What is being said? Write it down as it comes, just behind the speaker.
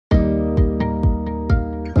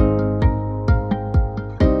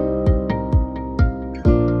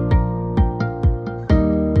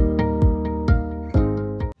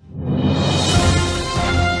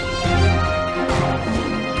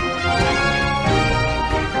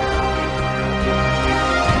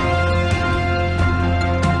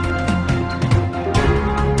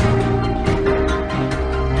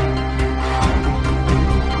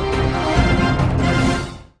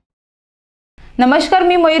नमस्कार,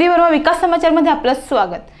 मी मयुरी वर्मा विकास समाचारमध्ये आपलं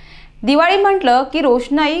स्वागत। दिवाळी म्हटलं की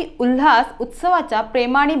रोषणाई, उल्हास, उत्सवाचा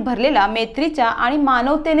प्रेमाने भरलेला, मैत्रीचा आणि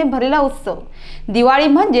मानवतेने भरलेला उत्सव। दिवाळी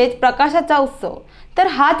म्हणजेच प्रकाशाचा उत्सव। तर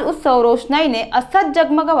हाच उत्सव रोषणाईने असाच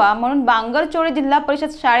जगमगावा म्हणून बांगरचोळी जिल्हा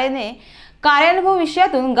परिषद शाळेने कार्यानुभव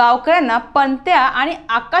विषयातून गावकऱ्यांना पणत्या आणि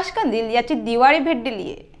आकाशकंदील याची दिवाळी भेट दिली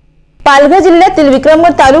आहे। पालघर जिल्ह्यातील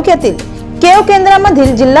विक्रमगड तालुक्यातील केव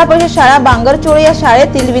केंद्रामधील जिल्हा परिषद शाळा बांगरचोळी या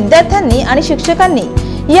शाळेतील विद्यार्थ्यांनी आणि शिक्षकांनी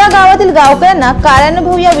या गावातील गावकऱ्यांना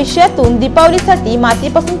कार्यानुभव या विषयातून दीपावलीसाठी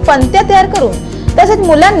मातीपासून पणत्या तयार करून तसेच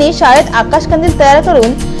मुलांनी शाळेत आकाशकंदील तयार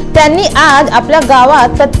करून त्यांनी आज आपल्या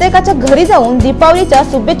गावात प्रत्येकाच्या घरी जाऊन दीपावलीच्या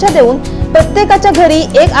शुभेच्छा देऊन प्रत्येकाच्या घरी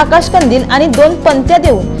एक आकाशकंदील आणि 2 पणत्या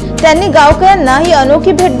देऊन त्यांनी गावकऱ्यांना ही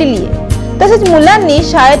अनोखी भेट दिली आहे। तसेच मुलांनी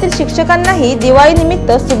शाळेतील शिक्षकांनाही दिवाळी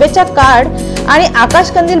निमित्त शुभेच्छा कार्ड आणि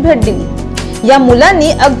आकाशकंदील भेट दिली। या मुलांनी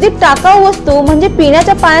अगदी टाकाऊ वस्तू म्हणजे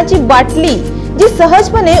पिण्याच्या पाण्याची बाटली जी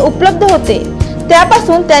सहजपणे उपलब्ध होते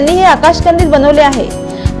त्यापासून त्यांनी हे आकाशकंदील बनवले आहे।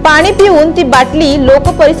 पाणी पिऊन ती बाटली लोक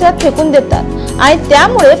परिसरात फेकून देतात आणि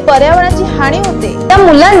त्यामुळे पर्यावरणाची हानी होते। त्या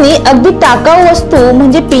मुलांनी अगदी टाकाऊ वस्तू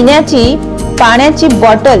म्हणजे पिण्याची पाण्याची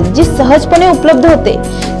बॉटल जी सहजपणे उपलब्ध होते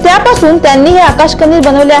त्यापासून त्यांनी हे आकाशकंदील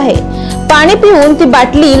बनवले आहे। पाणी पिऊन ती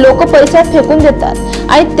बाटली लोक परिसरात फेकून देतात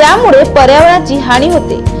आणि त्यामुळे पर्यावरणाची हानी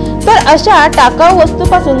होते। तर अशा टाकाऊ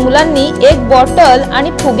वस्तूपासून मुलांनी एक बॉटल आणि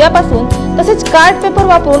फुग्यापासून तसेच कार्ड पेपर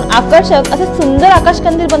वापरून आकर्षक असे सुंदर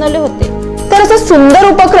आकाशकंदील बनवले होते। तर असा सुंदर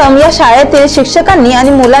उपक्रम या शाळेतील शिक्षकांनी आणि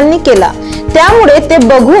मुलांनी केला, त्यामुळे ते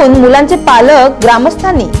बघून मुलांचे पालक,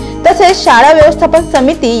 ग्रामस्थांनी तसेच शाळा व्यवस्थापन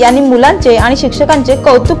समिती यांनी मुलांचे आणि शिक्षकांचे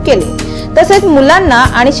कौतुक केले। तसेच मुलांना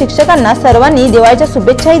आणि शिक्षकांना सर्वांनी दिवाळीच्या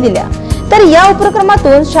शुभेच्छाही दिल्या। तर या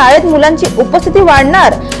उपक्रमातून शाळेत मुलांची उपस्थिती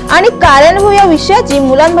वाढणार आणि कार्यानुभव या विषयाची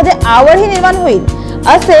मुलांमध्ये आवडही निर्माण होईल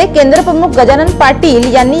असे केंद्र प्रमुख गजानन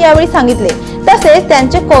पाटील यांनी यावेळी सांगितले। तसेच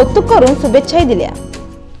त्यांचे कौतुक करून शुभेच्छाही दिल्या।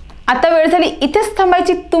 आता वेळ झाली इथेच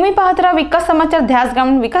थांबायची। तुम्ही पाहत राहा विकास समाचार, ध्यास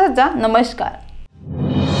ग्रामीण विकासाचा। नमस्कार।